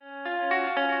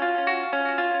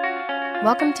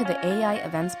Welcome to the AEI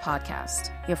Events Podcast,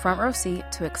 your front row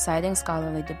seat to exciting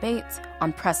scholarly debates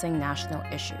on pressing national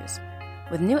issues.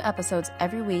 With new episodes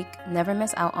every week, never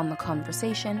miss out on the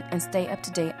conversation and stay up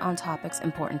to date on topics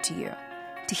important to you.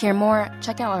 To hear more,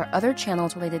 check out our other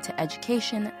channels related to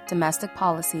education, domestic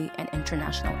policy, and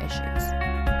international issues.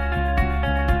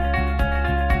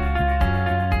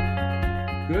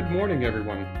 Good morning,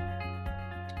 everyone.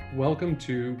 Welcome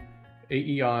to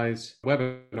AEI's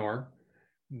webinar,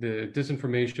 The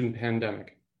Disinformation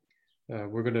Pandemic.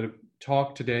 We're going to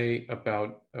talk today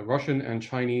about Russian and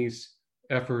Chinese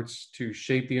efforts to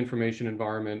shape the information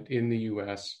environment in the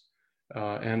US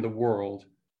and the world,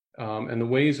 and the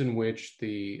ways in which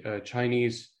the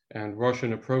Chinese and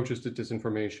Russian approaches to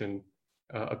disinformation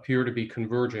appear to be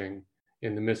converging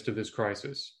in the midst of this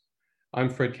crisis. I'm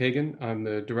Fred Kagan. I'm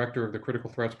the director of the Critical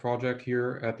Threats Project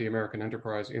here at the American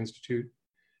Enterprise Institute.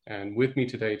 And with me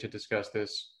today to discuss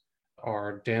this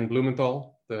are Dan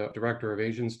Blumenthal, the Director of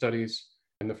Asian Studies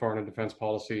in the Foreign and Defense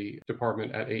Policy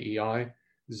Department at AEI,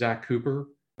 Zach Cooper,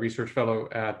 Research Fellow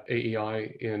at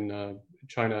AEI in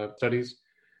China Studies,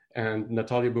 and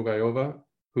Natalia Bugayova,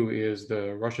 who is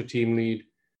the Russia team lead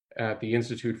at the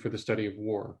Institute for the Study of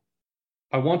War.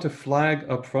 I want to flag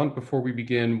up front before we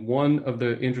begin one of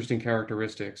the interesting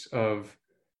characteristics of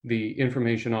the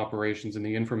information operations and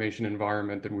the information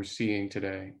environment that we're seeing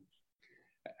today.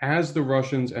 As the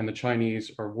Russians and the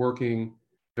Chinese are working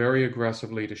very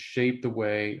aggressively to shape the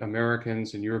way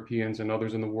Americans and Europeans and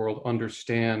others in the world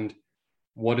understand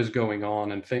what is going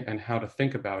on and how to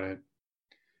think about it,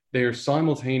 they are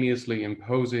simultaneously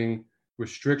imposing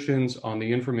restrictions on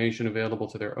the information available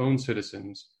to their own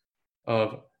citizens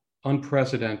of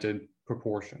unprecedented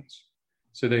proportions.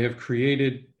 So they have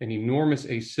created an enormous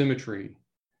asymmetry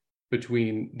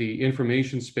between the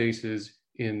information spaces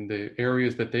in the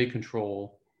areas that they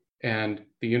control and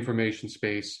the information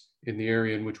space in the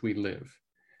area in which we live.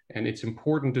 And it's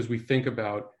important as we think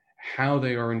about how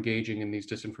they are engaging in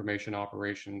these disinformation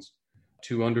operations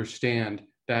to understand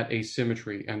that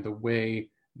asymmetry and the way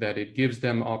that it gives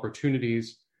them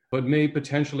opportunities, but may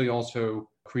potentially also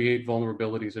create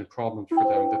vulnerabilities and problems for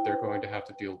them that they're going to have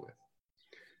to deal with.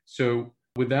 So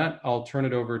with that, I'll turn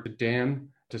it over to Dan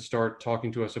to start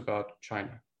talking to us about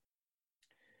China.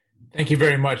 Thank you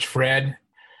very much, Fred.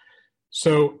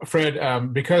 So,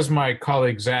 Fred, because my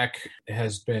colleague Zach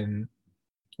has been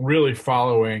really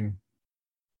following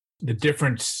the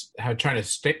difference, how China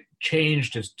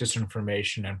changed its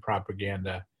disinformation and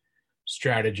propaganda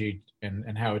strategy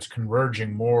and how it's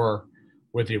converging more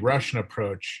with the Russian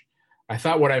approach, I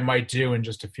thought what I might do in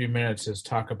just a few minutes is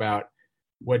talk about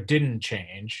what didn't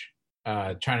change,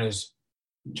 China's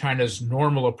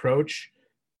normal approach,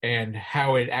 and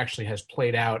how it actually has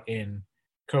played out in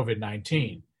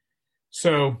COVID-19.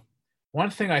 So one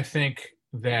thing I think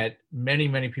that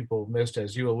many people missed,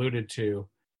 as you alluded to,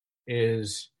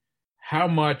 is how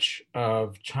much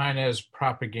of China's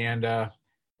propaganda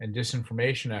and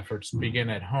disinformation efforts begin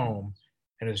at home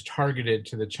and is targeted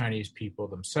to the Chinese people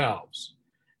themselves.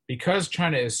 Because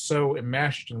China is so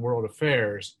enmeshed in world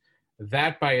affairs,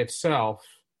 that by itself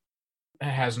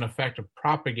has an effect of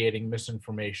propagating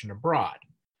misinformation abroad.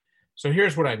 So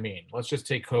here's what I mean. Let's just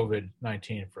take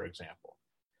COVID-19, for example.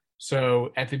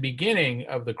 So at the beginning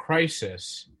of the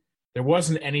crisis, there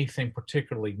wasn't anything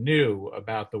particularly new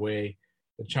about the way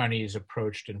the Chinese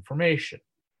approached information.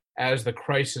 As the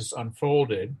crisis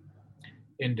unfolded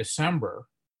in December,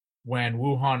 when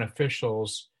Wuhan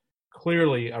officials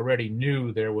clearly already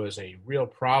knew there was a real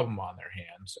problem on their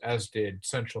hands, as did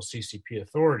central CCP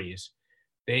authorities,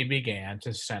 they began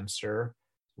to censor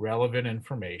relevant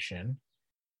information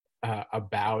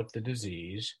about the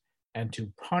disease and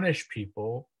to punish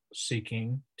people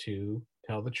seeking to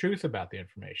tell the truth about the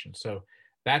information. So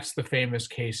that's the famous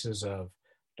cases of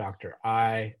Dr.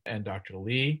 I and Dr.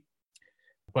 Li.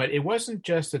 But it wasn't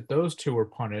just that those two were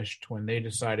punished when they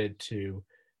decided to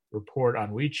report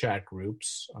on WeChat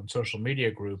groups, on social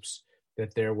media groups,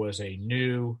 that there was a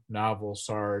new novel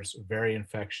SARS very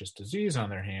infectious disease on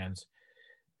their hands.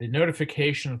 The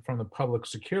notification from the Public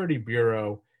Security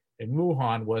Bureau in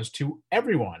Wuhan was to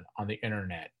everyone on the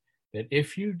internet that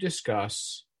if you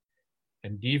discuss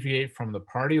and deviate from the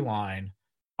party line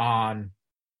on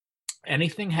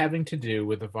anything having to do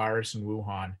with the virus in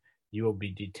Wuhan, you will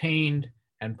be detained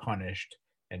and punished,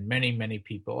 and many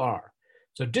people are.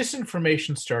 So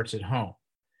disinformation starts at home.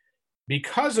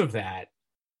 Because of that,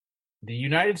 the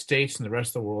United States and the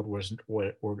rest of the world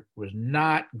was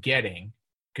not getting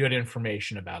good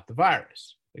information about the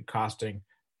virus. It costing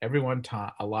everyone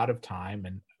a lot of time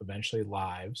and eventually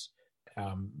lives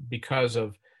because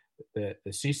of the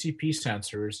CCP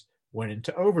censors went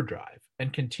into overdrive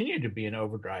and continue to be in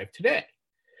overdrive today.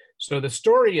 So the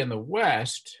story in the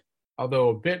West, although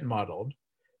a bit muddled,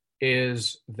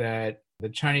 is that the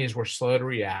Chinese were slow to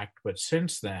react, but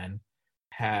since then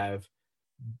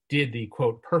did the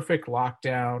quote perfect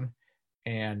lockdown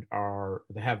and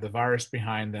have the virus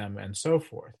behind them and so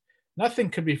forth. Nothing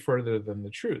could be further than the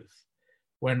truth.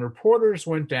 When reporters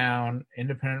went down,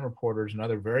 independent reporters and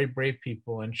other very brave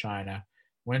people in China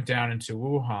went down into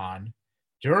Wuhan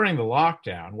during the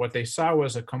lockdown, what they saw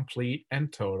was a complete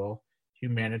and total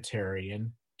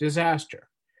humanitarian disaster.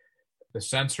 The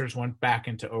censors went back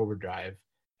into overdrive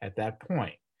at that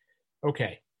point.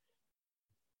 Okay.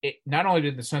 Not only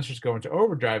did the censors go into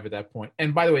overdrive at that point,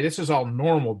 and by the way, this is all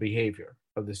normal behavior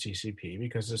of the CCP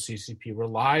because the CCP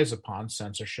relies upon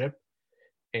censorship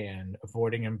and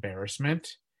avoiding embarrassment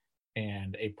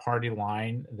and a party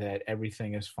line that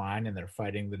everything is fine and they're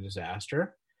fighting the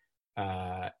disaster.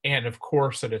 And of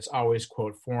course, that it's always,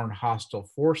 quote, foreign hostile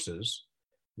forces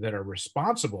that are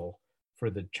responsible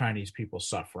for the Chinese people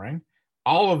suffering.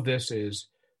 All of this is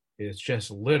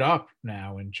just lit up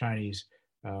now in Chinese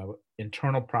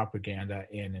internal propaganda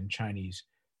and in Chinese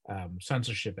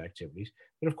censorship activities.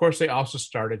 But of course, they also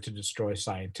started to destroy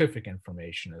scientific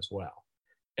information as well.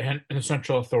 And the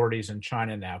central authorities in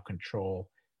China now control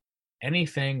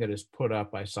anything that is put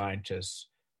up by scientists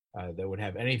that would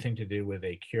have anything to do with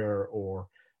a cure or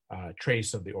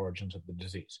trace of the origins of the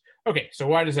disease. Okay, so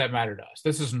why does that matter to us?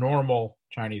 This is normal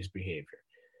Chinese behavior.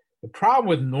 The problem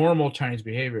with normal Chinese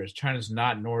behavior is China's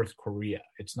not North Korea.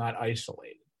 It's not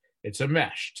isolated. It's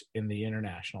enmeshed in the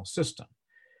international system.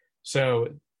 So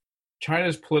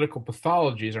China's political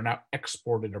pathologies are now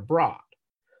exported abroad.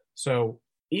 So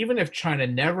even if China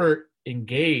never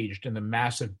engaged in the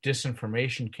massive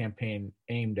disinformation campaign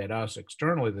aimed at us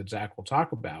externally that Zach will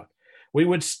talk about, we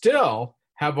would still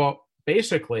have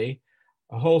basically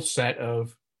a whole set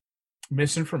of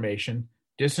misinformation,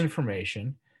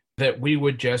 disinformation that we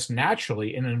would just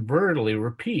naturally and inadvertently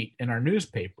repeat in our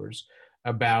newspapers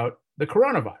about the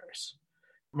coronavirus.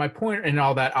 My point in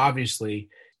all that, obviously,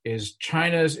 is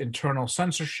China's internal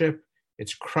censorship,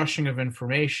 its crushing of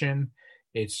information,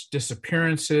 its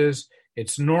disappearances,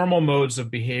 its normal modes of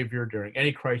behavior during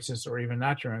any crisis or even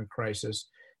not during a crisis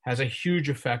has a huge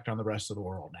effect on the rest of the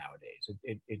world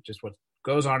nowadays. It just, what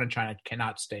goes on in China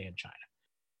cannot stay in China.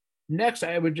 Next,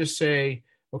 I would just say,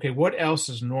 okay, what else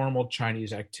is normal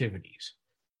Chinese activities?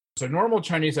 So normal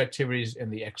Chinese activities in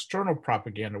the external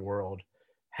propaganda world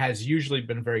has usually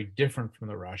been very different from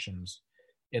the Russians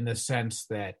in the sense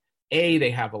that, A,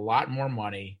 they have a lot more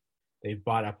money, they've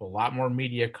bought up a lot more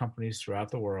media companies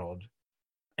throughout the world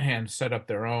and set up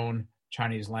their own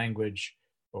Chinese language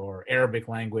or Arabic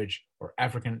language or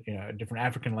African, different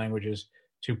African languages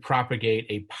to propagate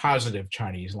a positive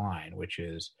Chinese line, which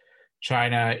is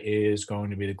China is going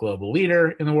to be the global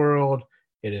leader in the world.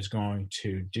 It is going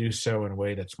to do so in a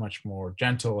way that's much more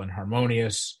gentle and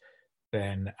harmonious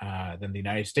than the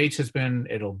United States has been.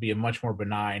 It'll be a much more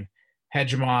benign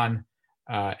hegemon.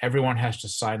 Everyone has to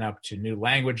sign up to new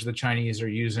language the Chinese are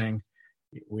using.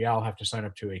 We all have to sign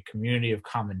up to a community of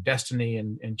common destiny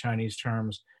in Chinese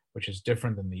terms, which is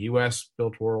different than the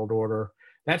US-built world order.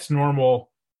 That's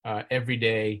normal,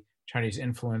 everyday Chinese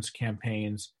influence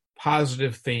campaigns,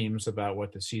 positive themes about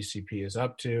what the CCP is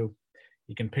up to.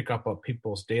 You can pick up a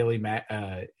People's Daily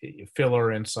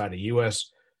filler inside a US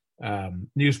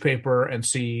newspaper and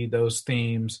see those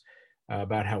themes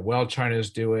about how well China is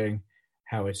doing,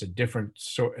 how it's a different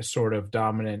sort of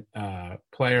dominant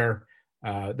player.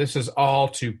 This is all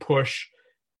to push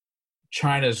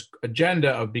China's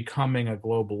agenda of becoming a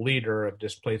global leader, of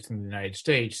displacing the United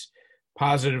States,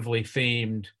 positively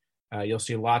themed. You'll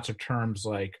see lots of terms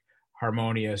like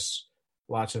harmonious,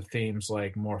 lots of themes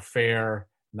like more fair,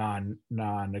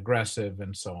 non-aggressive,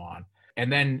 and so on.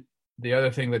 And then the other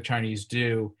thing that Chinese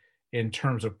do in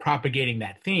terms of propagating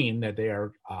that theme, that they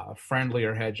are a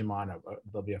friendlier hegemon,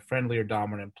 they'll be a friendlier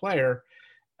dominant player,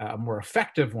 a more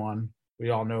effective one.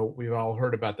 We've all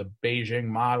heard about the Beijing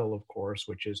model, of course,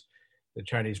 which is the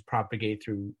Chinese propagate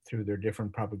through their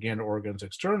different propaganda organs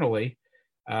externally,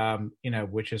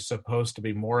 which is supposed to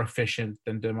be more efficient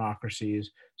than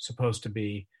democracies, supposed to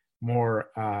be more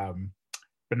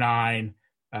benign,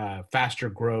 faster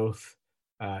growth,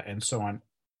 and so on.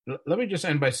 Let me just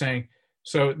end by saying,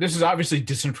 so this is obviously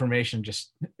disinformation,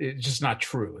 it's just not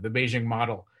true. The Beijing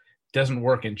model doesn't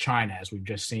work in China, as we've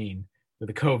just seen with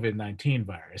the COVID-19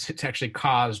 virus. It's actually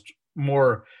caused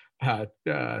more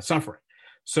suffering.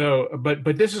 So, but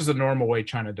this is the normal way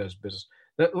China does business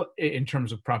in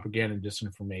terms of propaganda and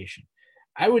disinformation.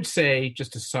 I would say,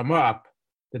 just to sum up,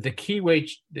 that the key way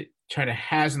that China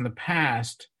has in the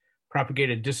past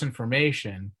propagated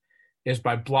disinformation is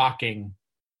by blocking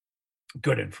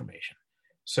good information.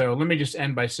 So let me just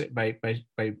end by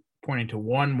pointing to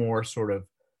one more sort of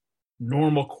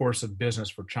normal course of business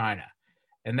for China,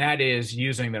 and that is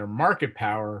using their market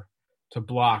power to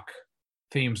block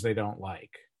themes they don't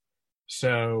like.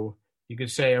 So you could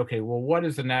say, okay, well, what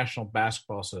does the National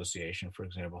Basketball Association, for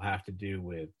example, have to do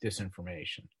with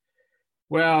disinformation?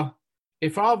 Well,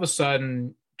 if all of a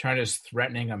sudden China is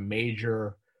threatening a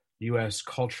major U.S.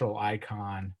 cultural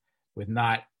icon with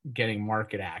not getting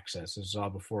market access, this is all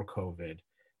before COVID,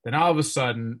 then all of a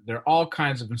sudden there are all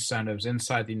kinds of incentives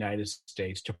inside the United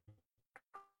States to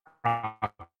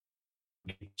propagate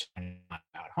China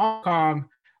about Hong Kong,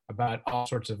 about all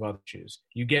sorts of other issues.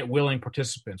 You get willing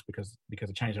participants because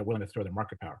the Chinese are willing to throw their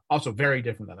market power. Also very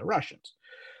different than the Russians.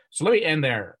 So let me end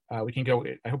there. We can go,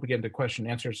 I hope we get into question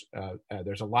and answers.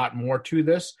 There's a lot more to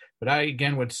this, but I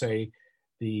again would say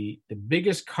the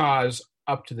biggest cause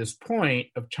up to this point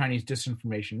of Chinese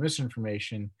disinformation,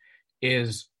 misinformation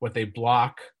is what they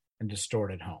block and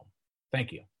distort at home.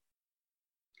 Thank you.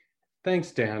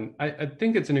 Thanks, Dan. I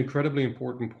think it's an incredibly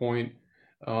important point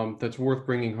that's worth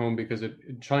bringing home because it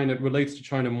relates to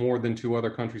China more than to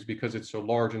other countries because it's so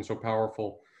large and so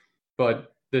powerful.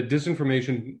 But the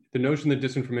notion that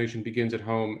disinformation begins at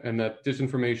home and that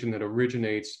disinformation that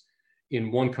originates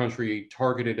in one country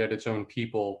targeted at its own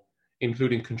people,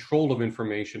 including control of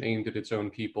information aimed at its own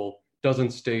people,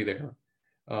 doesn't stay there.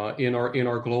 In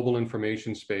our global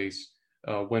information space,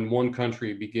 when one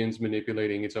country begins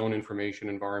manipulating its own information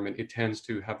environment, it tends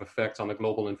to have effects on the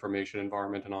global information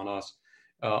environment and on us.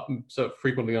 So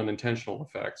frequently unintentional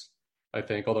effects, I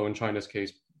think, although in China's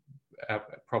case,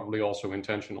 probably also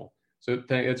intentional. So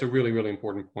it's a really, really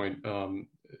important point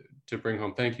to bring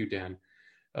home. Thank you, Dan.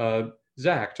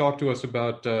 Zach, talk to us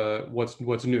about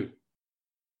what's new.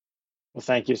 Well,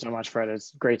 thank you so much, Fred.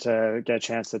 It's great to get a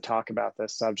chance to talk about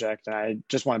this subject. And I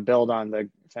just want to build on the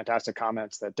fantastic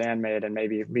comments that Dan made and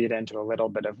maybe lead into a little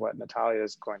bit of what Natalia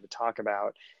is going to talk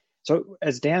about. So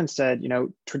as Dan said,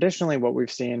 traditionally what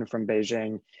we've seen from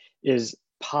Beijing is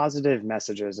positive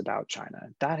messages about China.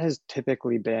 That has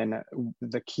typically been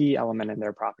the key element in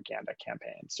their propaganda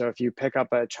campaign. So if you pick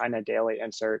up a China Daily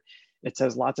insert, it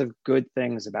says lots of good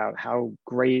things about how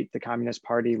great the Communist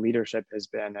Party leadership has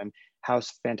been and how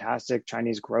fantastic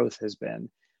Chinese growth has been.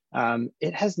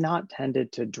 It has not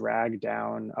tended to drag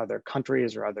down other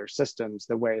countries or other systems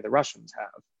the way the Russians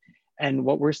have. And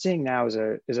what we're seeing now is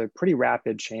a pretty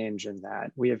rapid change in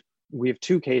that. We have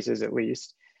two cases at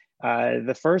least.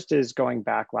 The first is going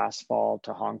back last fall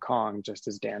to Hong Kong, just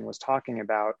as Dan was talking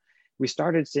about. We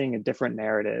started seeing a different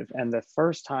narrative. And the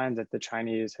first time that the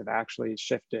Chinese have actually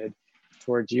shifted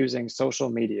towards using social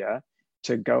media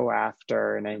to go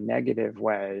after, in a negative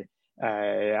way,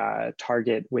 a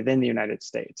target within the United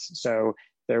States. So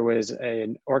there was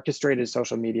an orchestrated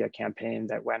social media campaign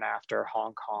that went after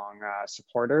Hong Kong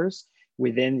supporters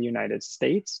within the United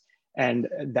States. And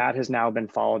that has now been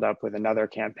followed up with another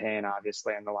campaign,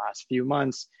 obviously, in the last few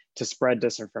months to spread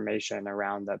disinformation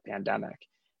around the pandemic.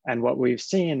 And what we've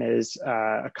seen is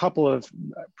a couple of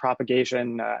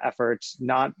propagation efforts,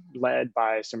 not led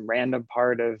by some random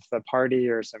part of the party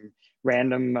or some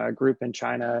random group in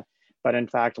China, but in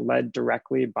fact led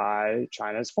directly by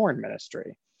China's foreign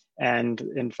ministry. And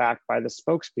in fact, by the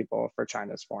spokespeople for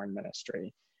China's foreign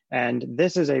ministry. And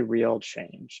this is a real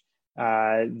change.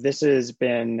 This has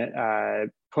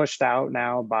been pushed out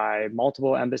now by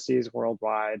multiple embassies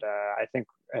worldwide. I think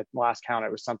at last count,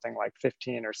 it was something like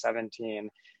 15 or 17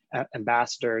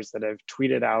 ambassadors that have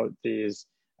tweeted out these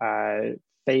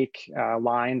fake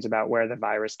lines about where the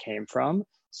virus came from.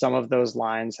 Some of those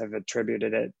lines have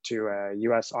attributed it to a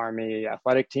US Army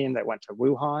athletic team that went to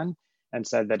Wuhan and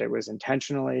said that it was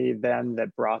intentionally them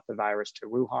that brought the virus to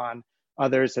Wuhan.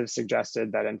 Others have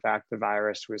suggested that, in fact, the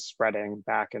virus was spreading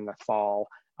back in the fall,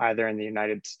 either in the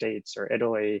United States or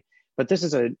Italy. But this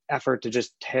is an effort to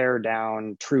just tear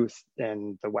down truth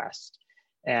in the West.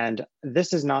 And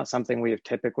this is not something we have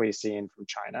typically seen from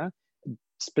China,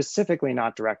 specifically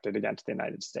not directed against the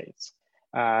United States.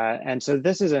 And so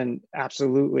this is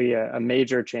absolutely a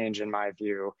major change in my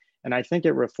view. And I think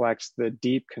it reflects the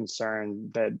deep concern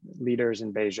that leaders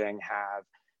in Beijing have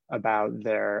about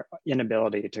their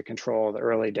inability to control the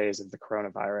early days of the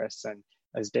coronavirus. And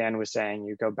as Dan was saying,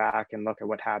 you go back and look at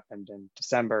what happened in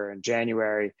December and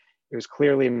January, it was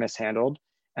clearly mishandled,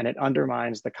 and it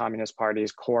undermines the Communist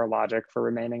Party's core logic for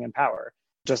remaining in power.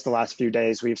 Just the last few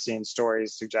days, we've seen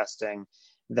stories suggesting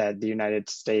that the United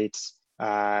States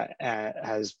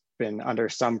has been under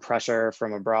some pressure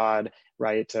from abroad,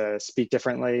 right, to speak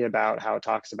differently about how it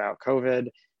talks about COVID.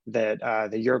 that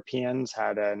the Europeans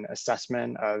had an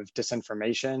assessment of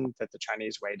disinformation that the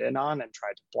Chinese weighed in on and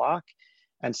tried to block.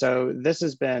 And so this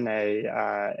has been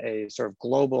a sort of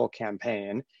global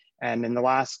campaign. And in the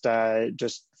last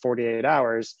just 48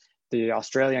 hours, the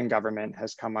Australian government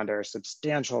has come under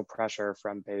substantial pressure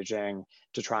from Beijing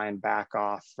to try and back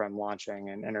off from launching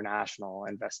an international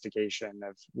investigation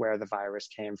of where the virus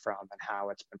came from and how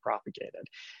it's been propagated.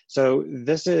 So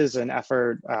this is an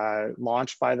effort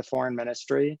launched by the foreign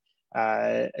ministry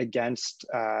against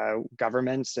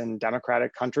governments in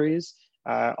democratic countries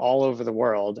all over the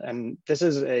world. And this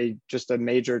is just a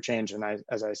major change, and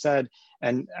as I said,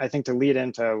 and I think to lead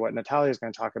into what Natalia is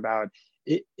going to talk about,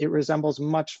 it resembles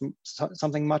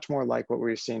something much more like what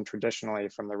we've seen traditionally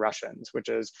from the Russians, which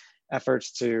is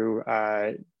efforts to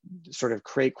sort of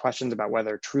create questions about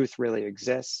whether truth really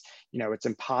exists. You know, it's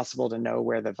impossible to know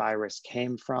where the virus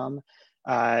came from.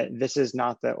 This is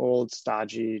not the old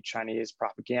stodgy Chinese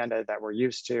propaganda that we're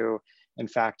used to. In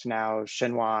fact, now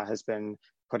Xinhua has been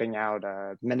putting out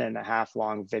a 1.5-minute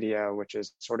long video, which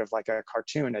is sort of like a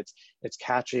cartoon. It's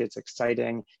catchy, it's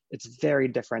exciting. It's very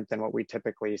different than what we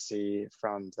typically see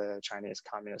from the Chinese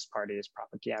Communist Party's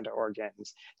propaganda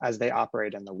organs as they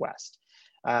operate in the West.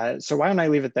 So why don't I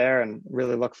leave it there and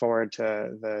really look forward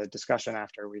to the discussion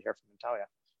after we hear from Natalia.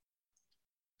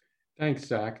 Thanks,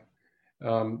 Zach.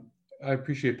 I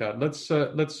appreciate that.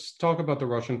 Let's talk about the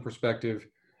Russian perspective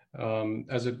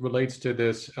as it relates to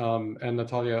this, and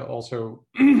Natalia also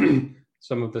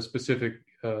some of the specific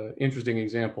interesting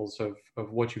examples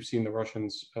of what you've seen the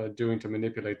Russians doing to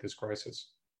manipulate this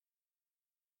crisis.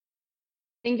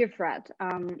 Thank you, Fred.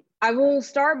 I will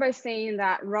start by saying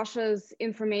that Russia's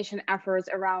information efforts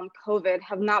around COVID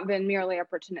have not been merely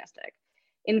opportunistic.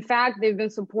 In fact, they've been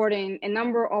supporting a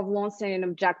number of longstanding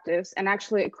objectives and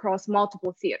actually across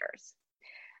multiple theaters.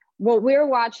 What we're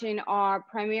watching are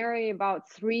primarily about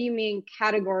three main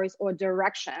categories or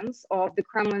directions of the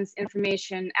Kremlin's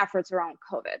information efforts around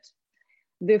COVID.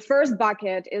 The first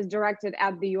bucket is directed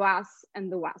at the US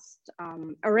and the West.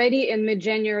 Already in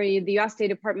mid-January, the US State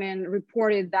Department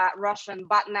reported that Russian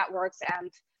bot networks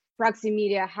and proxy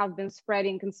media have been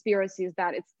spreading conspiracies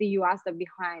that it's the US that's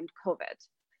behind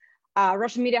COVID.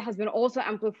 Russian media has been also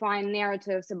amplifying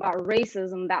narratives about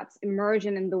racism that's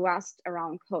emerging in the West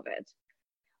around COVID.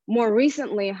 More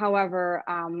recently, however,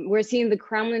 we're seeing the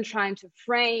Kremlin trying to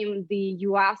frame the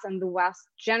US and the West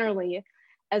generally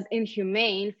as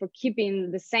inhumane for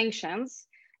keeping the sanctions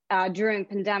during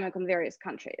pandemic on various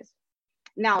countries.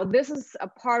 Now, this is a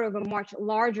part of a much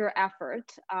larger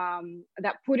effort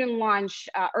that Putin launched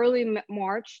early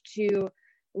March to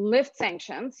lift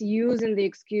sanctions using the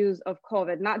excuse of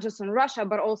COVID, not just on Russia,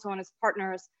 but also on its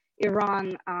partners,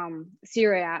 Iran,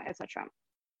 Syria, etc.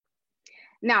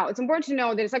 Now, it's important to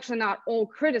know that it's actually not all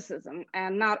criticism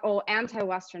and not all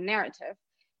anti-Western narrative.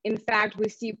 In fact, we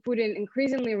see Putin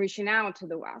increasingly reaching out to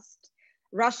the West.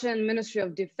 Russian Ministry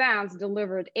of Defense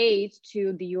delivered aid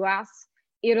to the US,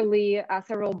 Italy,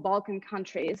 several Balkan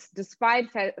countries, despite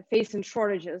facing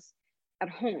shortages at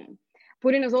home.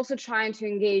 Putin is also trying to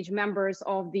engage members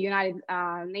of the United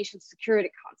Nations Security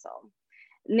Council.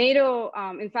 NATO,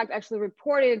 in fact, actually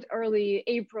reported early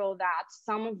April that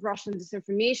some of Russian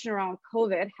disinformation around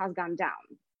COVID has gone down.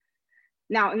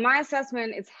 Now, in my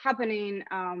assessment, it's happening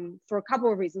for a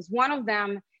couple of reasons. One of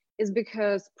them is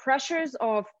because pressures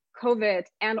of COVID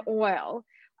and oil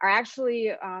are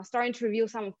actually starting to reveal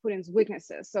some of Putin's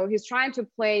weaknesses. So he's trying to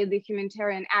play the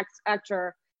humanitarian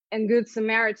actor and good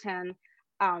Samaritan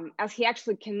as he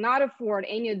actually cannot afford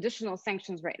any additional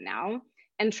sanctions right now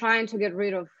and trying to get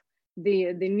rid of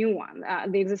the new one,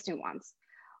 the existing ones.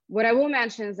 What I will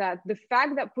mention is that the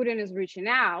fact that Putin is reaching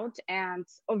out and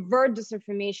overt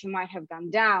disinformation might have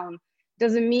gone down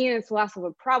doesn't mean it's less of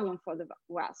a problem for the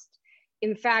West.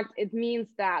 In fact, it means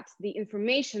that the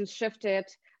information shifted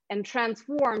and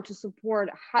transformed to support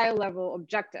high-level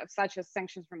objectives, such as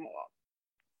sanctions removal.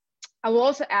 I will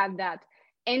also add that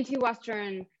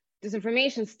anti-Western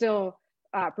disinformation still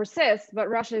persists, but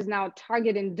Russia is now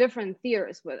targeting different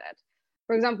theaters with it.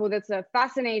 For example, that's a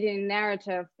fascinating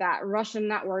narrative that Russian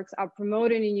networks are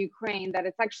promoting in Ukraine, that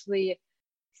it's actually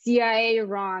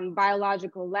CIA-run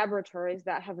biological laboratories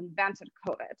that have invented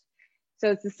COVID.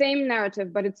 So it's the same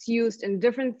narrative, but it's used in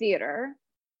different theater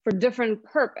for different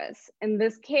purpose. In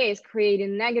this case,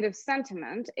 creating negative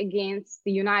sentiment against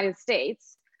the United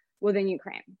States within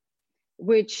Ukraine,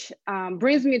 which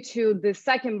brings me to the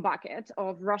second bucket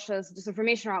of Russia's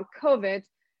disinformation around COVID,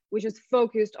 which is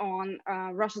focused on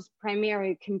Russia's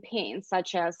primary campaigns,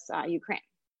 such as Ukraine.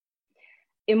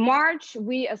 In March,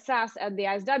 we assessed at the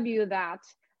ISW that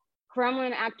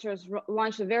Kremlin actors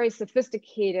launched a very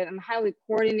sophisticated and highly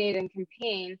coordinated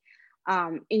campaign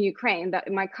in Ukraine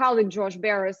that my colleague George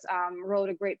Barris wrote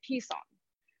a great piece on.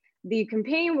 The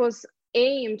campaign was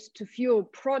aimed to fuel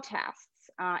protests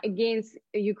against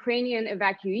Ukrainian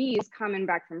evacuees coming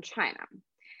back from China.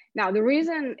 Now, the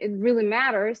reason it really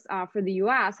matters for the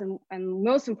US and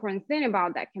most important thing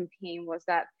about that campaign was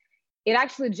that it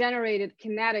actually generated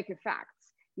kinetic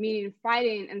effects, meaning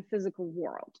fighting in physical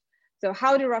world. So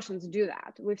how do Russians do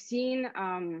that? We've seen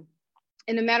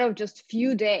in a matter of just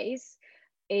few days,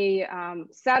 a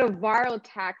set of viral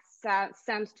texts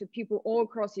sent to people all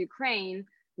across Ukraine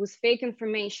with fake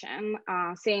information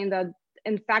saying that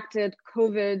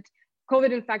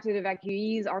COVID-infected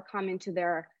evacuees are coming to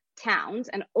their towns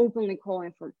and openly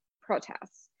calling for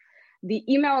protests. The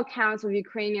email accounts of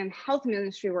Ukrainian health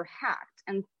ministry were hacked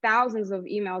and thousands of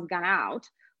emails gone out,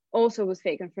 also with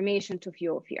fake information to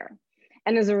fuel fear.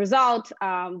 And as a result,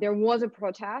 there was a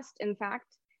protest, in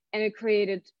fact, and it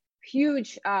created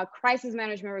huge crisis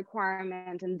management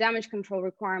requirement and damage control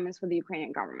requirements for the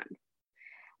Ukrainian government.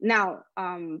 Now,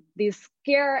 these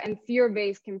scare and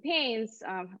fear-based campaigns,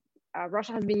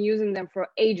 Russia has been using them for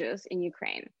ages in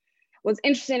Ukraine. What's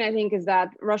interesting, I think, is that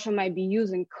Russia might be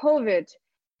using COVID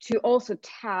to also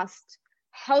test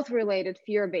health-related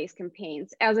fear-based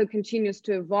campaigns as it continues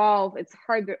to evolve its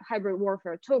hybrid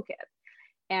warfare toolkit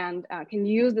and can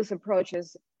use these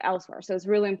approaches elsewhere. So it's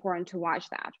really important to watch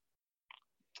that.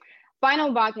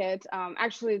 Final bucket,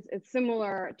 actually, it's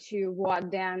similar to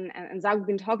what Dan and Zach have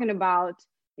been talking about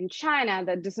in China,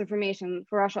 that disinformation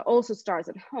for Russia also starts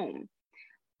at home.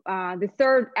 The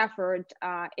third effort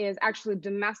is actually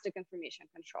domestic information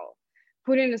control.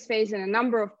 Putin is facing a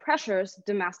number of pressures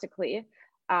domestically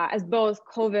as both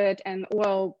COVID and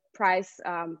oil price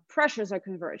pressures are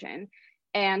converging.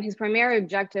 And his primary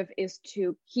objective is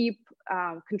to keep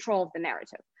control of the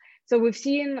narrative. So we've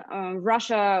seen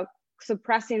Russia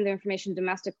suppressing the information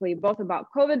domestically, both about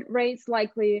COVID rates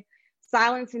likely,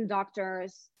 silencing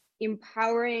doctors,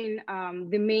 empowering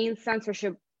the main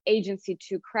censorship agency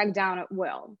to crack down at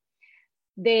will.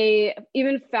 They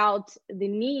even felt the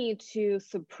need to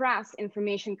suppress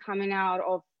information coming out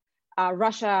of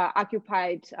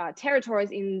Russia-occupied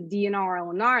territories in DNR,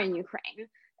 LNR in Ukraine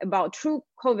about true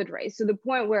COVID rates, to the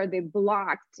point where they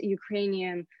blocked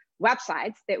Ukrainian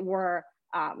websites that were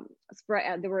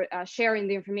sharing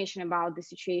the information about the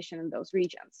situation in those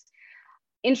regions.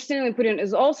 Interestingly, Putin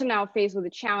is also now faced with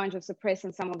the challenge of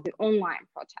suppressing some of the online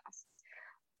protests.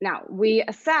 Now, we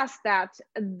assess that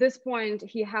at this point,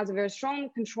 he has a very strong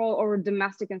control over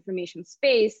domestic information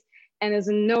space and is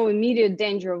in no immediate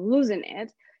danger of losing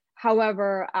it.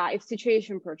 However, if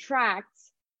situation protracts,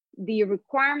 the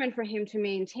requirement for him to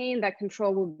maintain that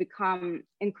control will become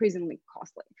increasingly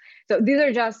costly. So these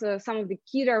are just some of the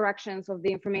key directions of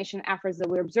the information efforts that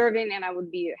we're observing, and I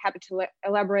would be happy to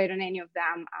elaborate on any of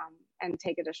them and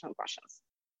take additional questions.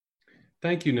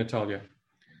 Thank you, Natalia.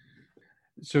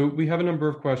 So we have a number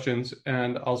of questions,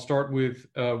 and I'll start with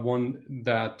one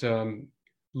that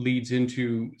leads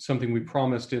into something we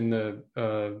promised in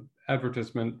the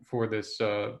advertisement for this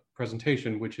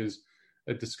presentation, which is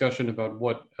a discussion about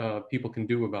what people can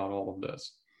do about all of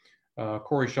this.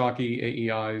 Corey Shockey,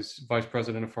 AEI's Vice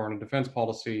President of Foreign and Defense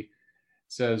Policy,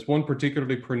 says, one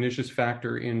particularly pernicious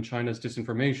factor in China's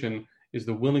disinformation is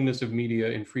the willingness of media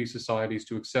in free societies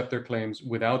to accept their claims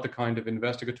without the kind of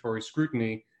investigatory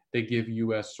scrutiny they give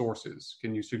US sources.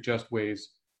 Can you suggest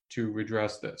ways to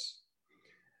redress this?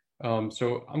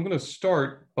 So I'm going to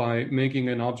start by making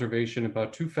an observation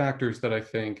about two factors that I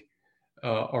think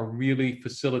are really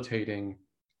facilitating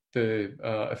the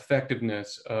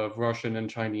effectiveness of Russian and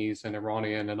Chinese and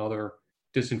Iranian and other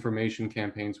disinformation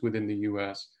campaigns within the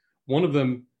US. One of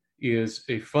them is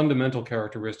a fundamental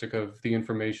characteristic of the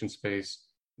information space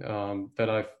that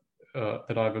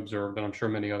I've observed, and I'm sure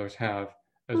many others have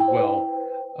as well.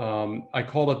 I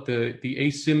call it the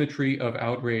asymmetry of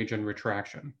outrage and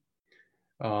retraction.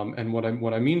 And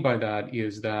what I mean by that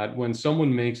is that when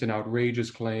someone makes an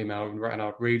outrageous claim, an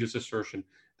outrageous assertion,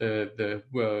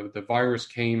 the virus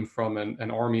came from an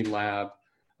army lab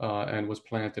and was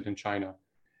planted in China,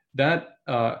 that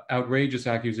outrageous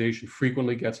accusation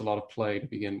frequently gets a lot of play to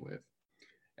begin with.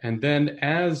 And then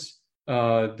as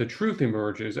the truth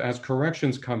emerges, as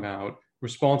corrections come out,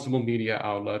 responsible media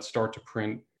outlets start to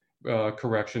print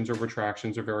corrections or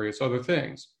retractions or various other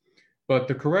things. But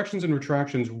the corrections and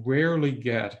retractions rarely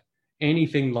get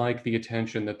anything like the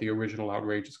attention that the original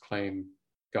outrageous claim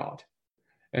got.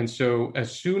 And so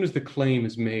as soon as the claim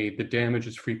is made, the damage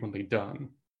is frequently done.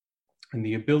 And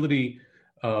the ability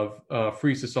of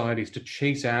free societies to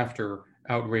chase after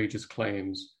outrageous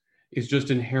claims is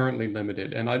just inherently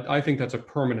limited. And I think that's a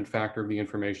permanent factor of the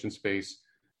information space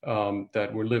that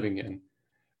we're living in.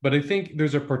 But I think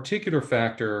there's a particular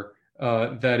factor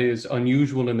that is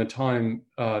unusual in the time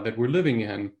that we're living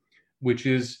in, which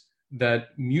is that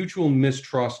mutual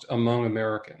mistrust among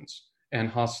Americans and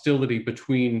hostility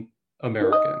between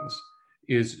Americans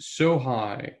is so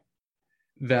high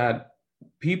that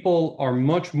people are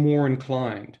much more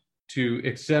inclined to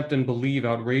accept and believe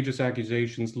outrageous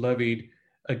accusations levied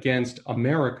against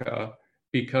America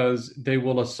because they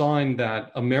will assign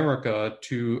that America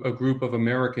to a group of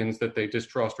Americans that they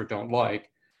distrust or don't like,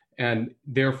 and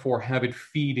therefore have it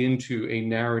feed into a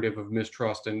narrative of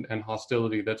mistrust and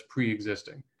hostility that's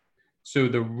pre-existing. So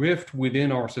the rift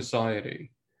within our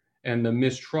society and the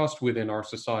mistrust within our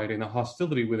society and the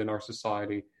hostility within our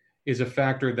society is a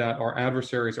factor that our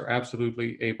adversaries are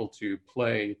absolutely able to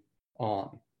play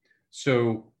on.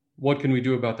 So what can we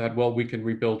do about that? Well, we can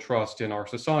rebuild trust in our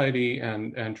society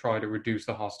and try to reduce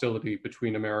the hostility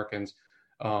between Americans,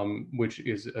 which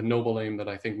is a noble aim that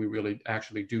I think we really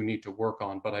actually do need to work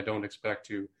on, but I don't expect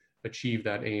to achieve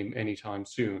that aim anytime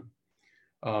soon.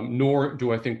 Nor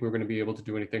do I think we're going to be able to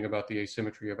do anything about the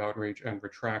asymmetry of outrage and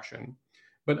retraction.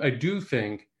 But I do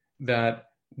think that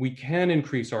we can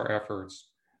increase our efforts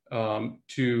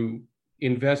to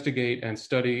investigate and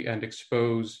study and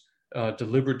expose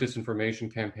deliberate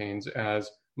disinformation campaigns, as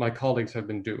my colleagues have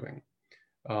been doing.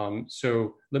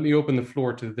 So let me open the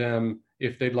floor to them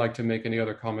if they'd like to make any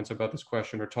other comments about this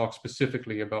question or talk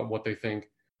specifically about what they think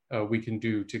we can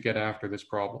do to get after this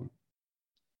problem.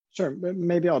 Sure,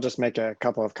 maybe I'll just make a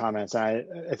couple of comments. I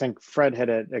think Fred hit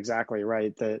it exactly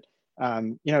right, that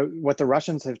what the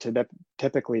Russians have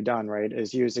typically done, right,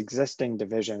 is use existing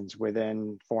divisions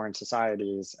within foreign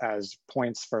societies as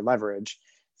points for leverage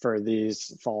for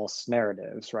these false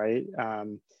narratives, right?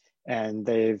 And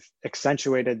they've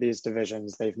accentuated these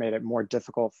divisions. They've made it more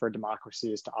difficult for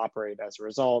democracies to operate as a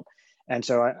result. And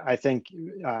so I think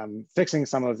fixing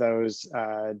some of those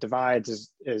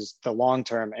divides is the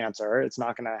long-term answer. It's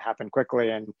not going to happen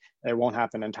quickly, and it won't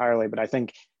happen entirely. But I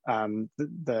think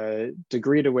the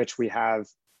degree to which we have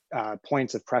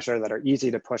points of pressure that are easy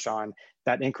to push on,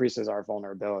 that increases our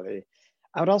vulnerability.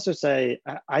 I would also say,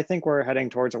 I think we're heading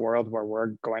towards a world where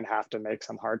we're going to have to make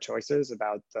some hard choices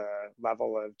about the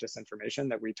level of disinformation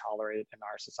that we tolerate in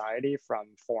our society from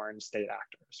foreign state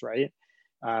actors, right?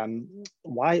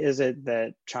 Why is it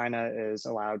that China is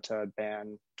allowed to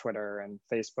ban Twitter and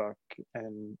Facebook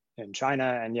in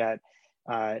China, and yet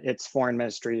its foreign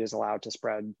ministry is allowed to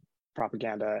spread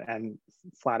propaganda and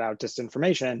flat out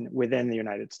disinformation within the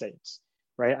United States,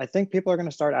 right? I think people are going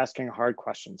to start asking hard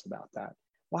questions about that.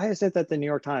 Why is it that the New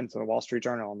York Times, the Wall Street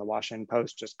Journal, and the Washington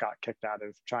Post just got kicked out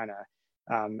of China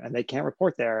and they can't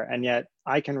report there, and yet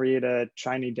I can read a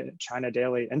China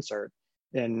Daily insert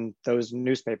in those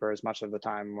newspapers much of the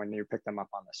time when you pick them up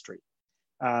on the street?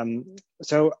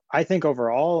 So I think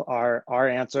overall our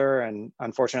answer, and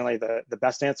unfortunately the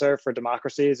best answer for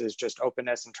democracies, is just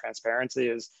openness and transparency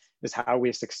is how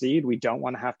we succeed. We don't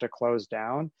want to have to close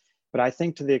down. But I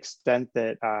think to the extent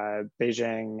that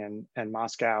Beijing and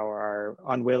Moscow are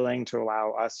unwilling to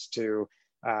allow us to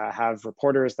have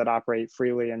reporters that operate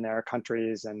freely in their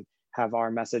countries and have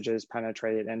our messages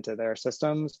penetrate into their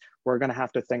systems, we're going to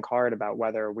have to think hard about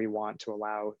whether we want to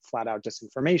allow flat out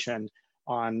disinformation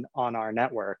on our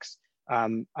networks.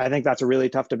 I think that's a really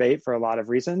tough debate for a lot of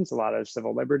reasons, a lot of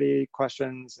civil liberty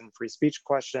questions and free speech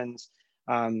questions.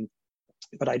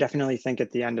 But I definitely think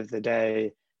at the end of the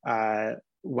day,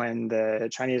 when the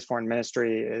Chinese Foreign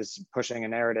Ministry is pushing a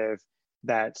narrative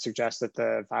that suggests that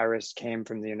the virus came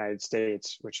from the United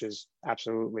States, which is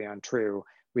absolutely untrue,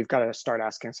 we've got to start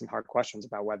asking some hard questions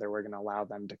about whether we're going to allow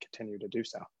them to continue to do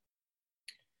so.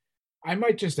 I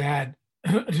might just add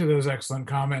to those excellent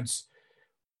comments,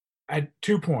 at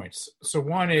 2 points. So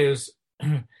one is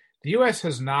the US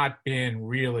has not been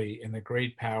really in the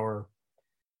great power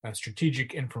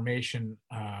strategic information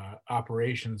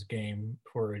operations game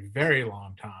for a very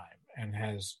long time, and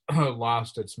has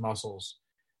lost its muscles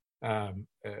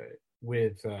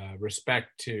with respect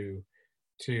to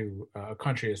a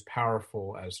country as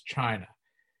powerful as China.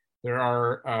 There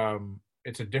are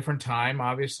it's a different time,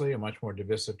 obviously, a much more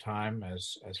divisive time,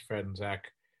 as Fred and Zach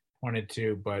pointed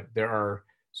to, but there are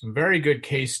some very good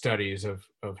case studies of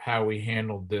how we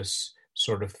handled this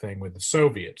sort of thing with the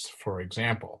Soviets, for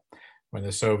example. When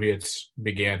the Soviets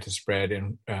began to spread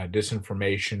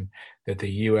disinformation that the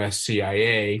US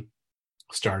CIA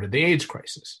started the AIDS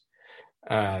crisis.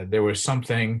 There was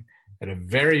something at a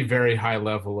very, very high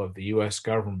level of the US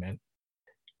government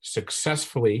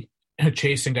successfully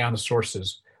chasing down the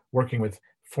sources, working with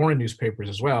foreign newspapers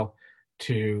as well,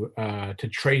 to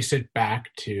trace it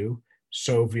back to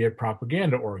Soviet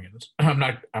propaganda organs.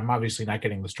 I'm obviously not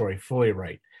getting the story fully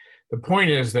right. The point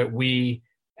is that we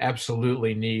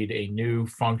absolutely need a new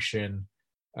function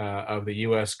of the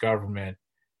U.S. government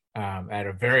at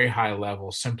a very high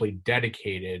level, simply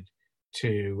dedicated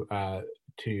to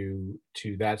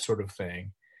that sort of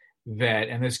thing. That,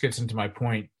 and this gets into my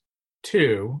point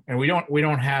too, and we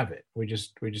don't have it. We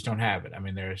just don't have it. I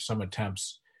mean, there are some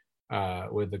attempts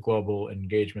with the Global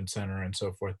Engagement Center and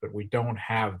so forth, but we don't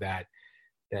have that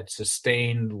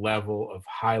sustained level of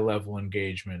high level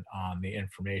engagement on the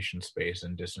information space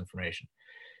and disinformation.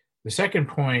 The second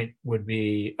point would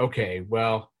be, okay,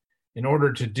 well, in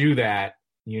order to do that,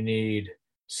 you need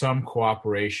some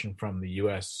cooperation from the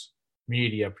U.S.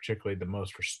 media, particularly the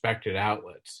most respected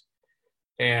outlets.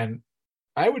 And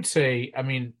I would say, I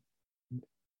mean,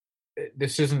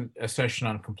 this isn't a session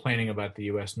on complaining about the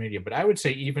U.S. media, but I would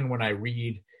say even when I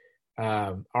read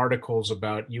articles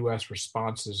about U.S.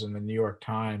 responses in the New York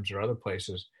Times or other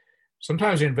places,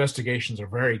 sometimes the investigations are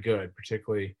very good,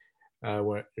 particularly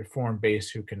foreign base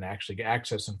who can actually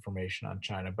access information on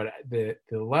China. But the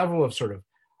level of sort of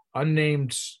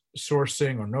unnamed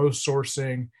sourcing or no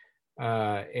sourcing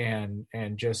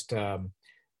and just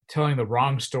telling the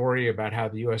wrong story about how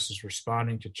the U.S. is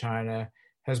responding to China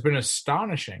has been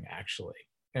astonishing, actually.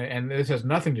 And this has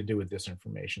nothing to do with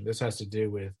disinformation. This has to do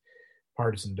with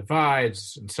partisan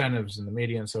divides, incentives in the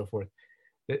media, and so forth.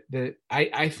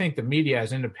 I think the media,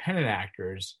 as independent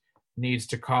actors, needs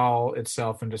to call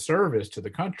itself into service to the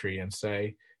country and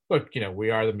say, look, we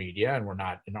are the media and we're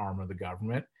not an arm of the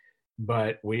government,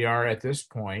 but we are at this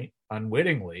point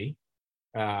unwittingly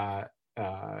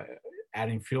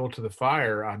adding fuel to the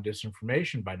fire on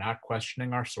disinformation by not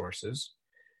questioning our sources,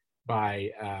 by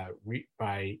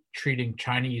treating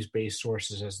Chinese-based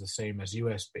sources as the same as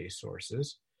U.S.-based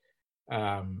sources,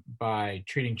 by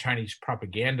treating Chinese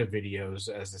propaganda videos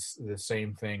as the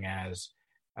same thing as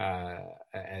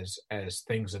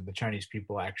things that the Chinese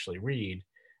people actually read.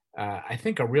 I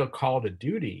think a real call to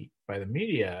duty by the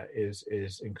media is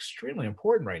extremely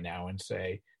important right now, and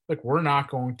say, look, we're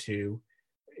going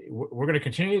to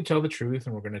continue to tell the truth,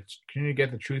 and we're going to continue to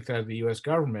get the truth out of the U.S.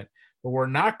 government, but we're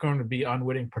not going to be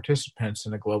unwitting participants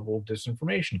in a global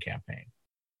disinformation campaign.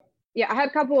 Yeah, I had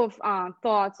a couple of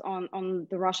thoughts on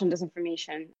the Russian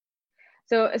disinformation.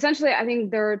 So essentially, I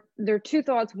think there are two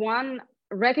thoughts. One,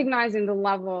 recognizing the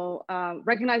level,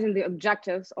 recognizing the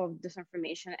objectives of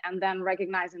disinformation, and then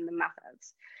recognizing the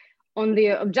methods. On the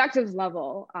objectives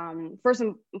level, first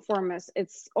and foremost,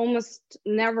 it's almost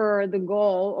never the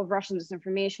goal of Russian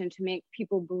disinformation to make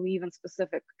people believe in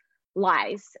specific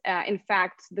lies. In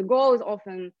fact, the goal is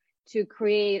often to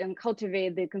create and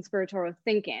cultivate the conspiratorial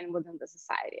thinking within the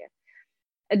society.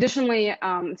 Additionally,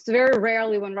 it's very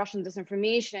rarely when Russian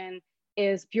disinformation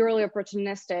is purely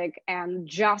opportunistic and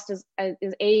just is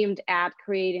aimed at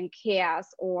creating chaos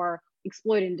or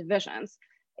exploiting divisions.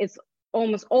 It's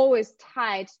almost always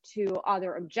tied to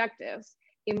other objectives,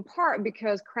 in part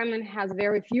because Kremlin has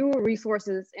very few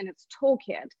resources in its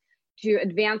toolkit to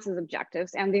advance its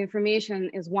objectives, and the information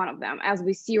is one of them, as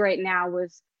we see right now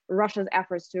with Russia's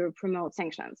efforts to promote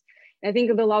sanctions. And I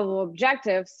think at the level of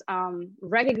objectives,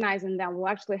 recognizing them will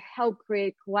actually help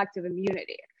create collective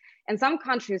immunity. And some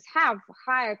countries have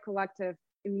higher collective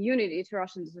immunity to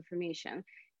Russian disinformation,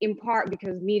 in part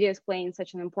because media is playing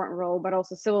such an important role, but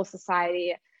also civil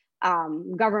society,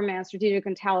 government, strategic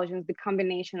intelligence, the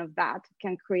combination of that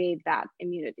can create that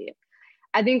immunity.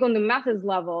 I think on the methods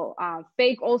level,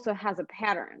 fake also has a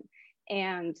pattern,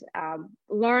 and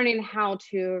learning how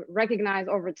to recognize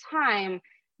over time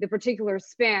the particular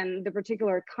spin, the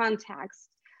particular context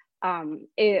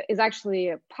is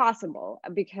actually possible,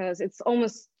 because it's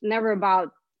almost never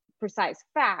about precise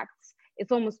facts.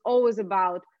 It's almost always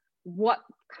about what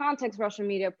context Russian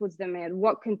media puts them in,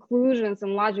 what conclusions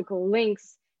and logical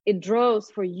links it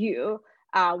draws for you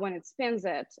when it spins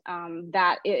it,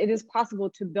 that it is possible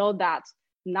to build that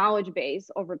knowledge base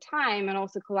over time, and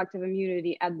also collective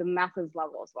immunity at the methods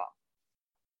level as well.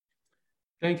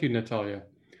 Thank you, Natalia.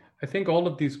 I think all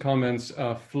of these comments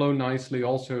flow nicely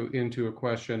also into a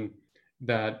question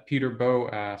that Peter Bowe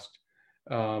asked,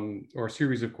 or a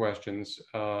series of questions.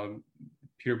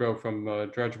 Peter Bowe from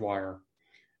Dredgewire.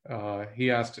 He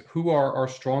asked, who are our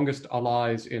strongest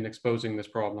allies in exposing this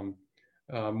problem?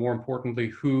 More importantly,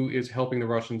 who is helping the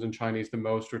Russians and Chinese the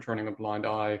most, or turning a blind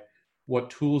eye?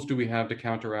 What tools do we have to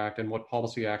counteract, and what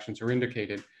policy actions are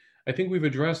indicated? I think we've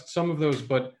addressed some of those,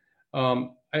 but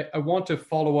I want to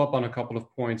follow up on a couple of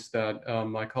points that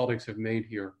my colleagues have made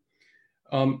here.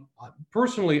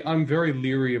 Personally, I'm very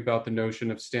leery about the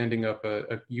notion of standing up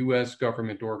a U.S.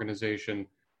 government organization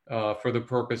for the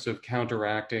purpose of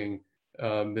counteracting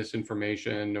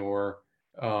misinformation or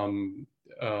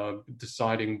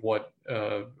deciding what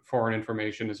foreign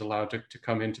information is allowed to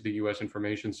come into the U.S.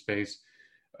 information space,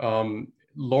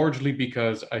 largely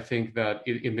because I think that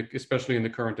especially in the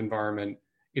current environment,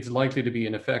 it's likely to be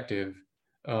ineffective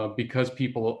because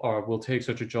people will take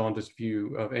such a jaundiced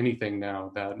view of anything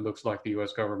now that looks like the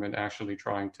U.S. government actually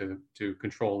trying to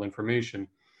control information.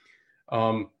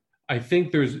 I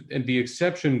think there's the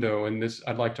exception, though, and this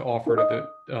I'd like to offer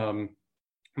to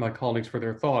my colleagues for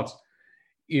their thoughts,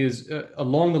 is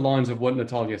along the lines of what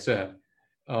Natalia said.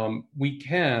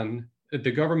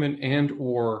 The government and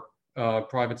or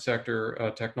private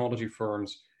sector technology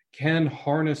firms can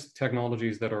harness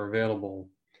technologies that are available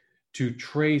to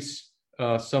trace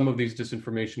some of these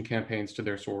disinformation campaigns to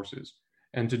their sources,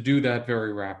 and to do that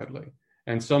very rapidly.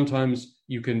 And sometimes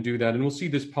you can do that, and we'll see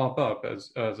this pop up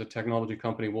as a technology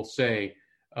company will say,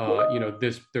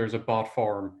 there's a bot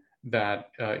farm that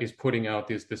is putting out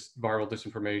this viral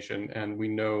disinformation, and we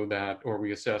know that, or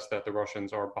we assess that the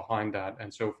Russians are behind that,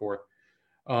 and so forth.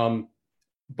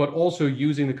 But also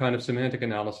using the kind of semantic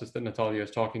analysis that Natalia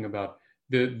is talking about,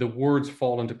 the words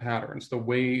fall into patterns, the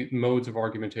way modes of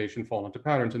argumentation fall into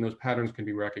patterns, and those patterns can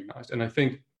be recognized. And I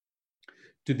think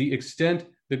to the extent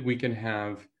that we can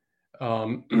have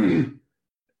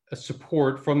a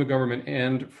support from the government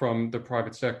and from the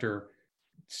private sector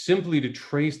simply to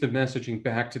trace the messaging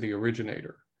back to the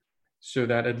originator, so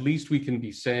that at least we can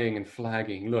be saying and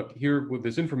flagging, look, here with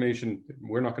this information,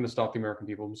 we're not going to stop the American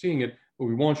people from seeing it, but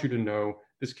we want you to know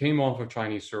this came off of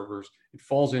Chinese servers. It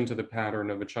falls into the pattern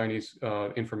of a Chinese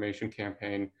information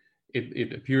campaign.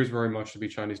 It appears very much to be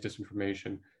Chinese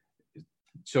disinformation.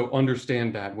 So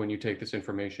understand that when you take this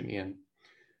information in.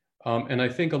 And I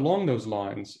think along those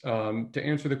lines, to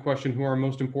answer the question, who are our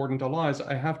most important allies,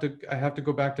 I have to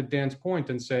go back to Dan's point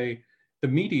and say, the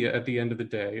media at the end of the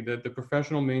day, the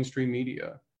professional mainstream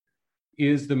media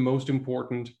is the most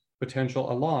important potential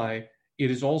ally. It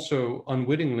is also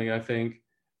unwittingly, I think,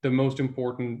 the most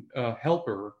important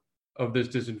helper of this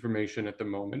disinformation at the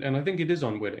moment. And I think it is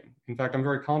unwitting. In fact, I'm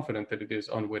very confident that it is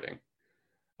unwitting.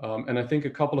 And I think a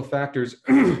couple of factors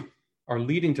are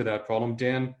leading to that problem.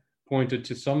 Dan pointed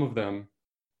to some of them.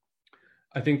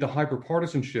 I think the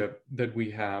hyperpartisanship that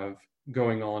we have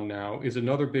going on now is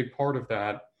another big part of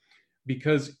that,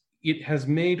 because it has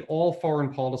made all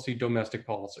foreign policy domestic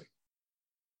policy.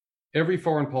 Every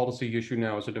foreign policy issue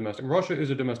now is a domestic. Russia is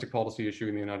a domestic policy issue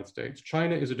in the United States.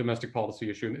 China is a domestic policy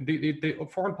issue. The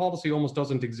foreign policy almost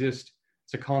doesn't exist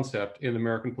as a concept in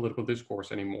American political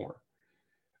discourse anymore,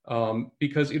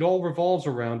 because it all revolves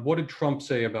around, what did Trump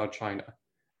say about China?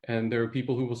 And there are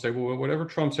people who will say, well, whatever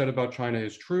Trump said about China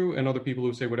is true, and other people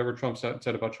who say whatever Trump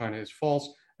said about China is false,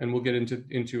 and we'll get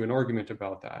into an argument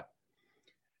about that.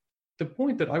 The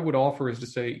point that I would offer is to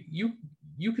say,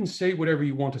 you can say whatever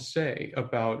you want to say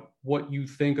about what you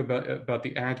think about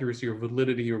the accuracy or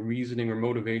validity or reasoning or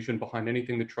motivation behind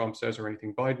anything that Trump says or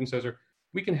anything Biden says, or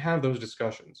we can have those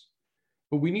discussions.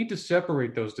 But we need to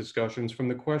separate those discussions from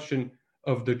the question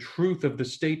of the truth of the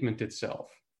statement itself.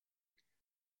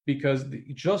 Because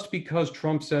just because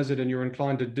Trump says it and you're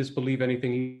inclined to disbelieve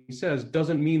anything he says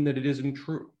doesn't mean that it isn't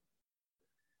true.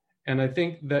 And I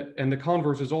think that, and the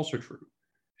converse is also true.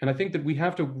 And I think that we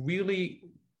have to really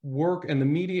work, and the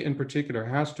media in particular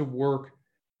has to work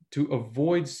to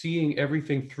avoid seeing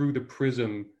everything through the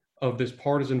prism of this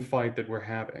partisan fight that we're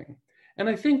having. And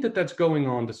I think that that's going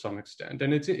on to some extent.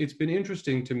 And it's been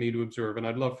interesting to me to observe, and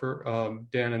I'd love for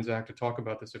Dan and Zach to talk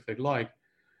about this if they'd like,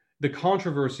 the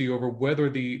controversy over whether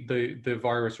the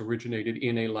virus originated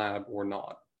in a lab or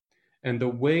not. And the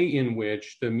way in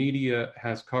which the media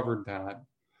has covered that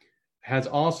has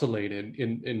oscillated,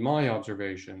 in my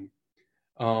observation,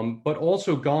 but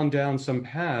also gone down some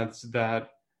paths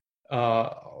that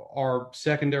are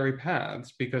secondary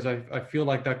paths, because I feel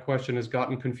like that question has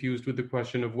gotten confused with the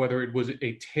question of whether it was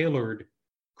a tailored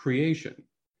creation.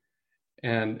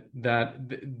 And that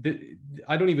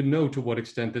I don't even know to what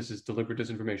extent this is deliberate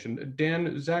disinformation.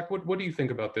 Dan, Zach, what do you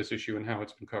think about this issue and how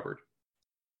it's been covered?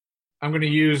 I'm going to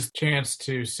use the chance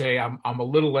to say I'm a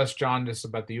little less jaundiced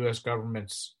about the U.S.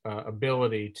 government's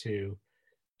ability to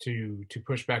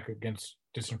push back against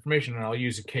disinformation, and I'll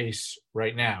use a case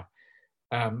right now.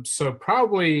 So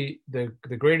probably the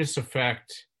greatest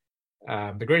effect,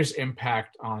 the greatest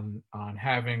impact on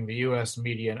having the U.S.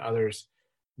 media and others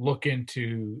look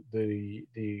into the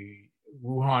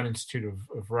Wuhan Institute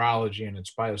of Virology and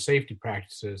its biosafety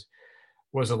practices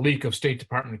was a leak of State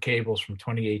Department cables from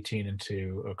 2018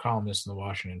 into a columnist in the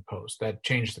Washington Post. That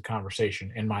changed the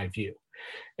conversation, in my view.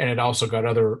 And it also got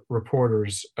other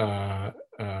reporters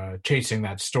chasing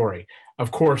that story.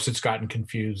 Of course, it's gotten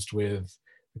confused with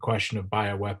the question of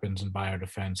bioweapons and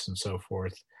biodefense and so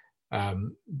forth.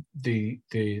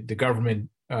 The government,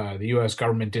 the U.S.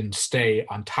 government, didn't stay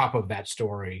on top of that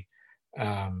story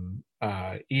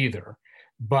either,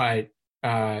 but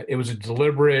it was a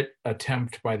deliberate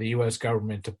attempt by the U.S.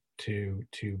 government to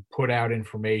put out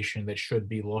information that should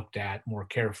be looked at more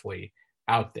carefully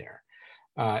out there,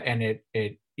 and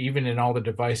it even in all the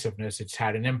divisiveness, it's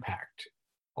had an impact.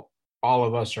 All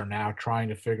of us are now trying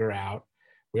to figure out.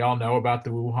 We all know about the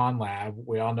Wuhan lab.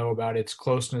 We all know about its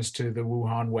closeness to the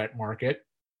Wuhan wet market.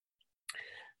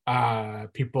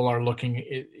 People are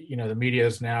looking, the media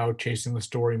is now chasing the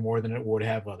story more than it would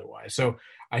have otherwise. So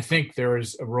I think there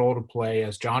is a role to play,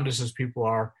 as jaundiced as people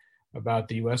are about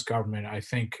the U.S. government. I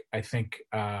think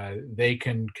they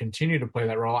can continue to play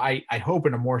that role. I hope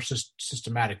in a more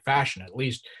systematic fashion, at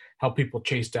least help people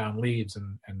chase down leads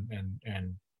and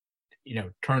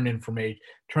turn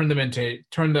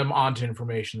them onto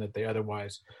information that they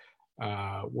otherwise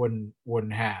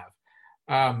wouldn't have.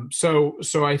 So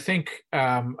I think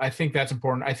that's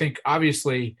important. I think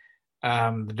obviously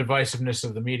the divisiveness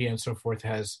of the media and so forth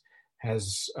has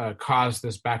caused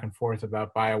this back and forth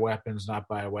about bioweapons, not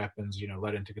bioweapons.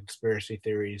 Led into conspiracy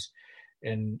theories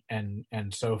and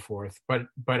so forth.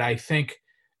 But I think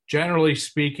generally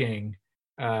speaking,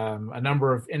 a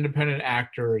number of independent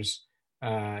actors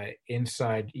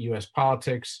inside U.S.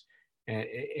 politics,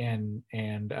 and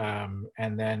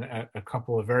then a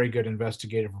couple of very good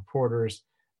investigative reporters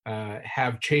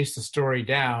have chased the story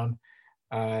down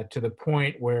to the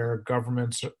point where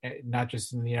governments, not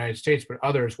just in the United States but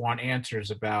others, want answers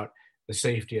about the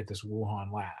safety at this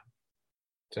Wuhan lab.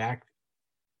 Zach?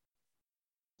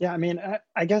 Yeah, I mean,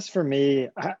 I guess for me,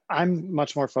 I'm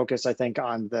much more focused, I think,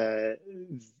 on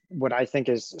what I think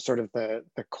is sort of the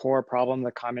core problem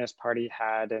the Communist Party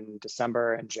had in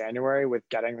December and January with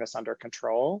getting this under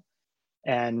control.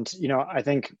 And, I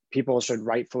think people should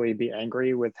rightfully be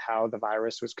angry with how the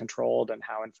virus was controlled and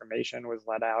how information was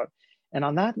let out. And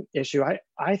on that issue,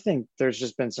 I think there's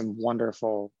just been some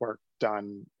wonderful work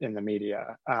done in the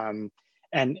media.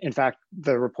 And in fact,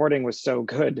 the reporting was so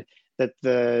good that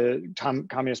the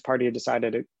Communist Party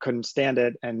decided it couldn't stand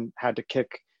it and had to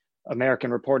kick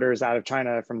American reporters out of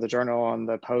China from the Journal and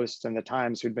the Post and the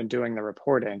Times who'd been doing the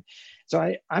reporting.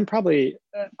 So I'm pretty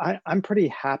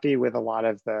happy with a lot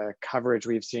of the coverage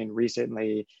we've seen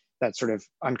recently that sort of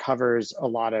uncovers a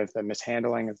lot of the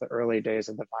mishandling of the early days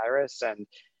of the virus. And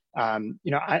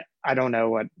I don't know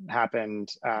what happened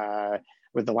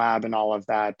with the lab and all of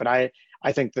that, but I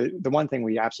think the one thing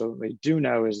we absolutely do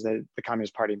know is that the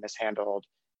Communist Party mishandled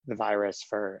the virus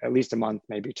for at least a month,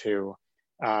 maybe two.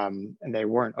 And they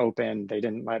weren't open. They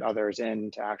didn't let others in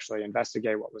to actually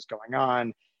investigate what was going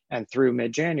on. And through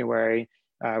mid-January,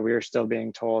 we were still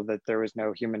being told that there was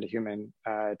no human-to-human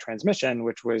transmission,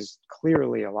 which was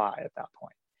clearly a lie at that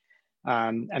point.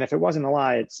 And if it wasn't a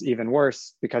lie, it's even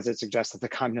worse because it suggests that the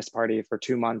Communist Party for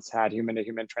 2 months had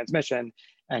human-to-human transmission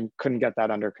and couldn't get that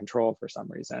under control for some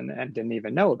reason and didn't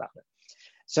even know about it.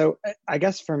 So I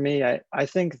guess for me, I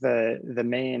think the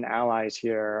main allies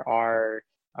here are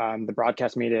the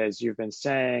broadcast media, as you've been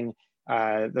saying,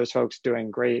 those folks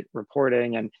doing great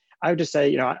reporting. And I would just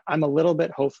say, I'm a little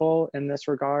bit hopeful in this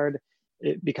regard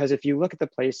because if you look at the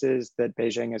places that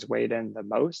Beijing has weighed in the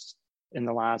most in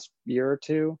the last year or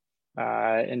two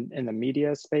in the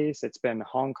media space, it's been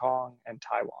Hong Kong and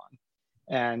Taiwan.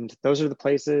 And those are the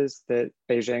places that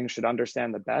Beijing should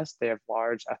understand the best. They have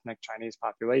large ethnic Chinese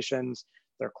populations.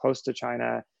 They're close to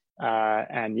China.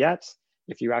 And yet,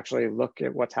 if you actually look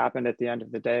at what's happened at the end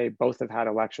of the day, both have had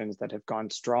elections that have gone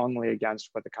strongly against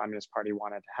what the Communist Party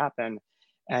wanted to happen.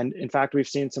 And in fact, we've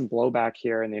seen some blowback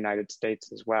here in the United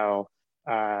States as well.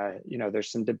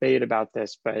 There's some debate about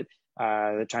this, but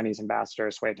the Chinese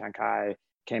ambassador, Sui Tiankai,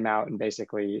 came out and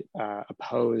basically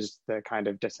opposed the kind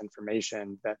of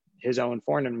disinformation that his own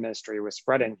foreign ministry was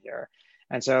spreading here.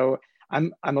 And so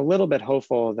I'm a little bit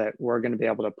hopeful that we're going to be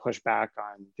able to push back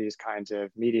on these kinds of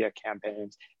media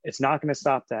campaigns. It's not going to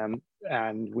stop them.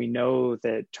 And we know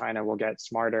that China will get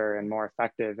smarter and more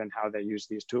effective in how they use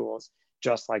these tools,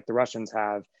 just like the Russians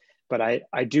have. But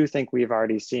I do think we've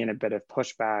already seen a bit of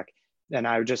pushback. And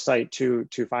I would just cite two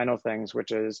final things,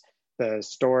 which is the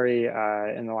story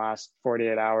in the last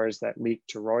 48 hours that leaked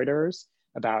to Reuters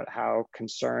about how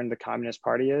concerned the Communist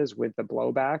Party is with the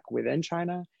blowback within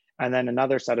China. And then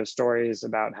another set of stories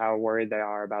about how worried they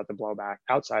are about the blowback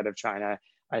outside of China,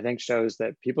 I think shows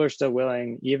that people are still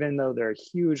willing, even though there are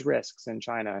huge risks in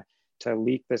China, to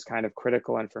leak this kind of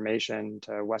critical information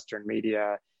to Western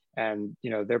media. And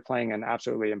they're playing an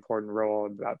absolutely important role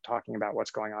about talking about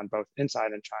what's going on both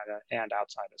inside in China and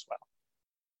outside as well.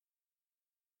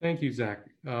 Thank you, Zach.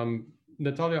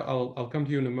 Natalia, I'll come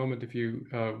to you in a moment if you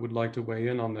would like to weigh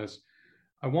in on this.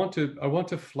 I want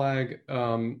to flag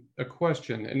a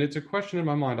question, and it's a question in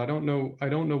my mind. I don't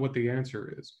know what the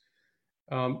answer is.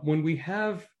 When we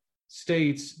have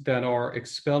states that are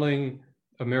expelling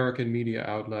American media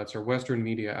outlets or Western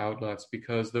media outlets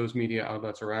because those media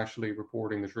outlets are actually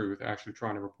reporting the truth, actually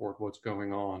trying to report what's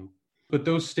going on, but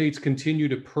those states continue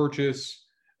to purchase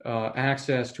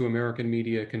access to American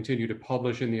media, continue to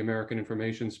publish in the American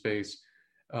information space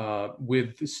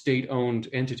with state-owned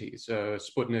entities,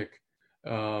 Sputnik,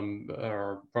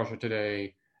 or Russia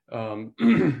Today,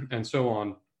 and so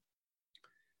on.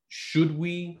 Should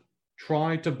we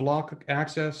try to block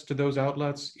access to those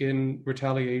outlets in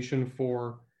retaliation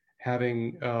for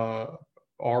having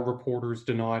our reporters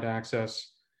denied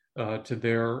access to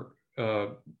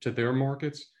their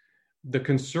markets? The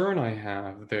concern I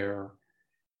have there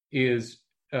is,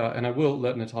 and I will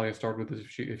let Natalia start with this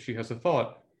if she has a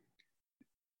thought.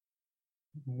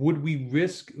 Would we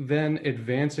risk then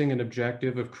advancing an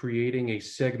objective of creating a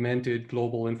segmented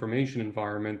global information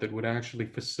environment that would actually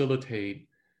facilitate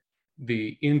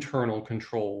the internal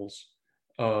controls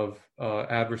of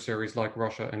adversaries like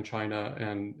Russia and China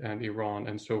and Iran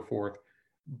and so forth,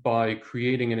 by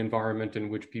creating an environment in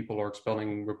which people are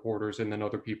expelling reporters and then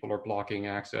other people are blocking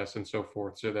access and so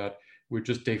forth, so that we're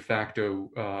just de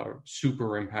facto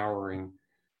super empowering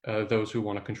those who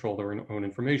want to control their own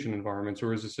information environments?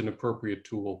 Or is this an appropriate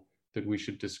tool that we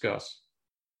should discuss?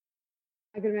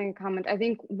 I could make a comment. I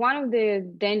think one of the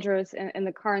dangers in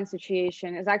the current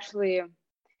situation is actually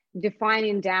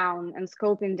defining down and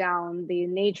scoping down the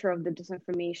nature of the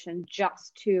disinformation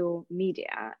just to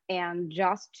media and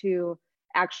just to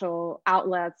actual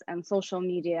outlets and social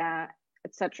media,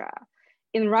 etc.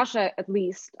 In Russia, at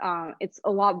least, it's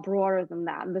a lot broader than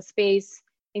that. The space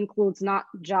includes not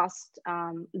just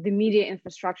the media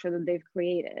infrastructure that they've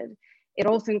created. It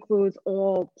also includes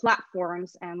all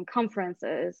platforms and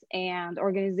conferences and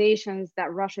organizations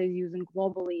that Russia is using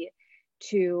globally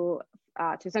to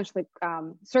essentially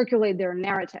circulate their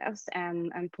narratives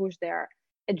and push their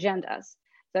agendas.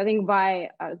 So I think by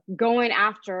going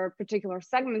after particular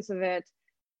segments of it,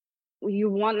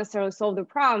 you won't necessarily solve the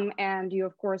problem, and you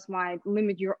of course might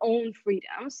limit your own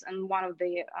freedoms. And one of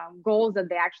the goals that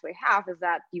they actually have is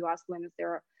that the US limits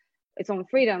its own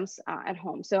freedoms at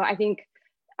home. So I think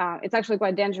it's actually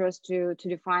quite dangerous to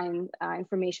define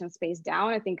information space down.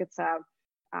 I think it's a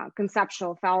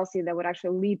conceptual fallacy that would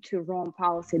actually lead to wrong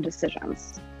policy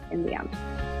decisions in the end.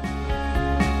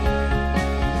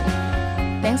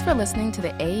 Thanks for listening to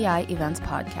the AEI Events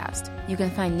Podcast. You can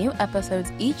find new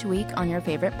episodes each week on your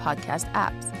favorite podcast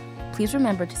apps. Please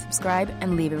remember to subscribe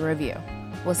and leave a review.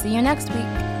 We'll see you next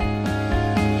week.